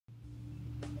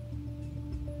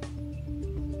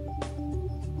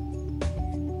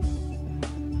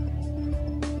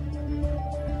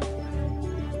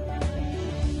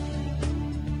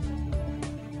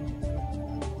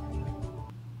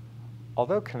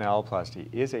Although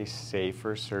canaloplasty is a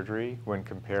safer surgery when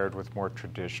compared with more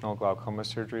traditional glaucoma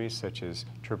surgeries such as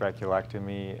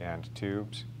trabeculectomy and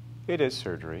tubes, it is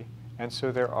surgery, and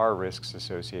so there are risks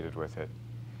associated with it.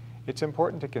 It's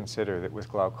important to consider that with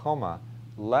glaucoma,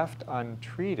 left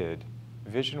untreated,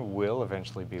 vision will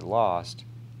eventually be lost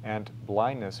and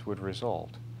blindness would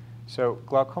result. So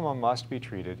glaucoma must be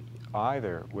treated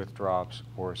either with drops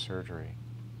or surgery.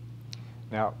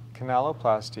 Now,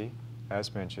 canaloplasty,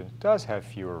 as mentioned, does have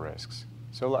fewer risks,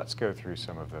 so let's go through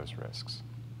some of those risks.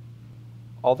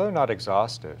 Although not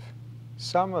exhaustive,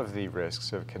 some of the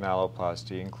risks of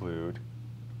canaloplasty include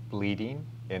bleeding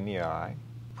in the eye,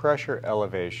 pressure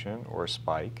elevation or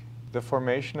spike, the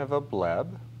formation of a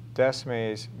bleb,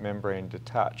 Decimate membrane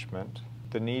detachment,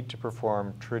 the need to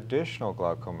perform traditional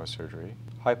glaucoma surgery,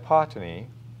 hypotony,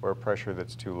 or pressure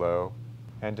that's too low,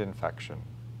 and infection.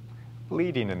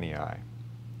 Bleeding in the eye.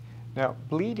 Now,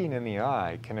 bleeding in the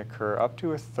eye can occur up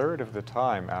to a third of the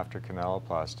time after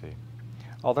canaloplasty.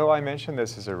 Although I mention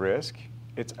this as a risk,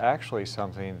 it's actually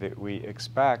something that we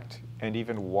expect and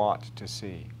even want to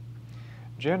see.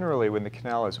 Generally, when the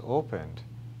canal is opened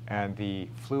and the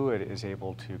fluid is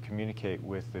able to communicate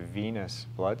with the venous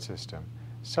blood system,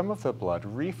 some of the blood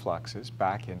refluxes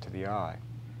back into the eye.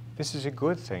 This is a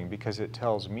good thing because it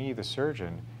tells me, the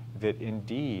surgeon, that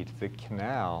indeed the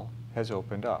canal has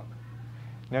opened up.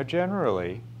 Now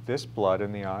generally, this blood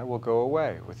in the eye will go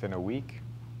away within a week,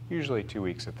 usually 2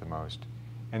 weeks at the most,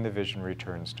 and the vision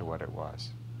returns to what it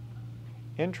was.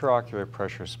 Intraocular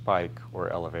pressure spike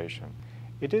or elevation.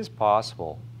 It is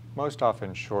possible, most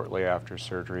often shortly after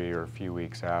surgery or a few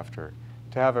weeks after,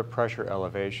 to have a pressure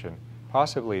elevation,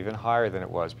 possibly even higher than it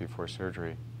was before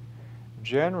surgery.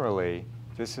 Generally,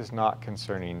 this is not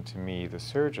concerning to me, the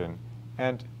surgeon,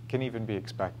 and can even be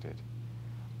expected.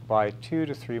 By 2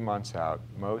 to 3 months out,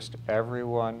 most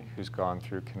everyone who's gone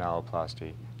through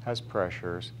canaloplasty has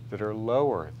pressures that are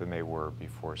lower than they were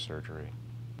before surgery.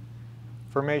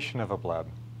 Formation of a bleb.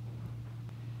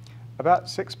 About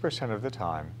 6% of the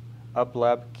time, a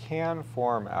bleb can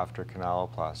form after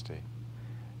canaloplasty.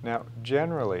 Now,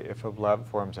 generally, if a bleb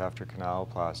forms after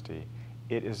canaloplasty,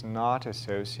 it is not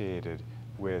associated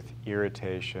with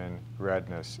irritation,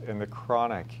 redness, and the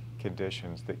chronic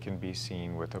conditions that can be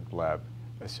seen with a bleb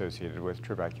associated with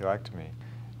trabeculectomy.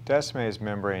 Decimate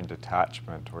membrane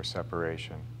detachment or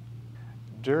separation.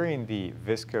 During the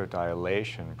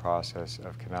viscodilation process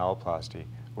of canaloplasty,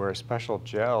 where a special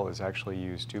gel is actually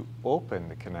used to open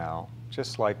the canal,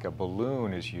 just like a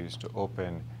balloon is used to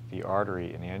open the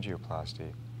artery in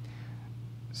angioplasty,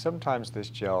 sometimes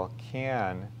this gel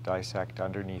can dissect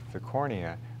underneath the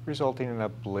cornea, resulting in a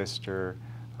blister,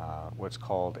 what's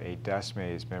called a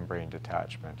Decimate membrane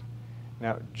detachment.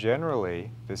 Now,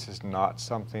 generally, this is not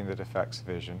something that affects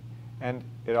vision, and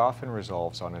it often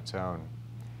resolves on its own.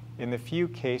 In the few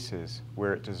cases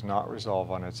where it does not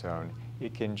resolve on its own,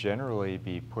 it can generally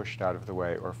be pushed out of the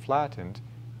way or flattened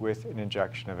with an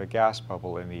injection of a gas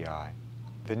bubble in the eye.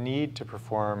 The need to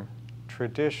perform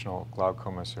traditional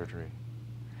glaucoma surgery.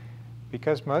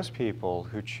 Because most people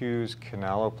who choose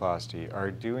canaloplasty are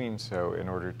doing so in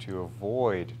order to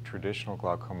avoid traditional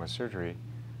glaucoma surgery,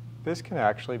 this can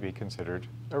actually be considered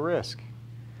a risk.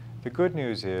 The good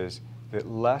news is that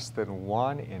less than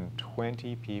 1 in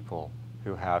 20 people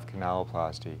who have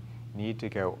canaloplasty need to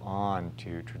go on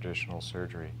to traditional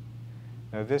surgery.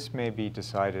 Now, this may be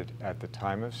decided at the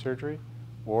time of surgery,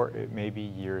 or it may be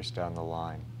years down the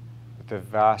line. But the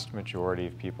vast majority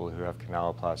of people who have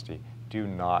canaloplasty do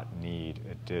not need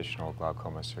additional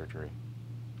glaucoma surgery.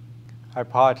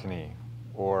 Hypotony,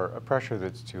 or a pressure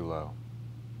that's too low.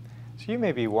 So you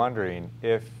may be wondering,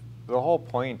 if the whole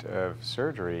point of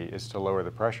surgery is to lower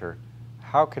the pressure,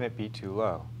 how can it be too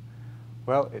low?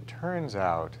 Well, it turns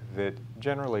out that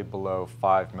generally below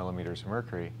 5 millimeters of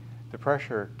mercury, the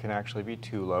pressure can actually be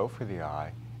too low for the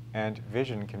eye and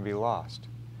vision can be lost.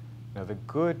 Now, the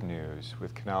good news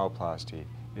with canaloplasty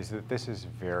is that this is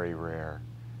very rare.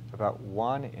 About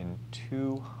 1 in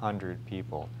 200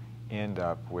 people end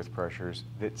up with pressures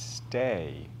that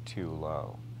stay too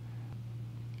low.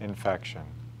 Infection.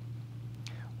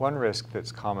 One risk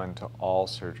that's common to all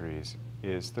surgeries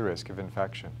is the risk of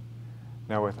infection.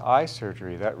 Now, with eye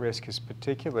surgery, that risk is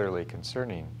particularly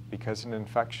concerning because an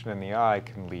infection in the eye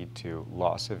can lead to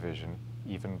loss of vision,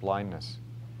 even blindness.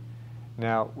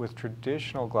 Now, with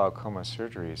traditional glaucoma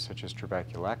surgeries such as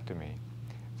trabeculectomy,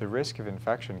 the risk of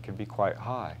infection can be quite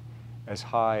high as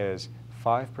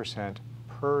 5%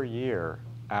 per year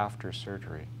after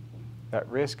surgery. That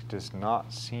risk does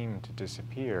not seem to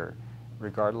disappear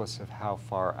regardless of how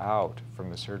far out from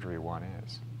the surgery one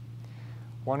is.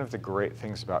 One of the great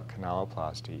things about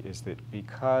canaloplasty is that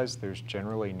because there's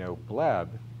generally no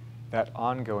bleb, that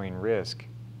ongoing risk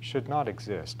should not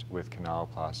exist with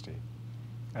canaloplasty.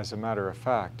 As a matter of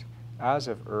fact, as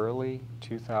of early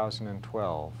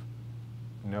 2012,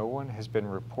 no one has been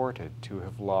reported to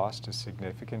have lost a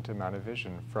significant amount of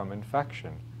vision from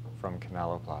infection from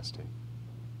canaloplasty.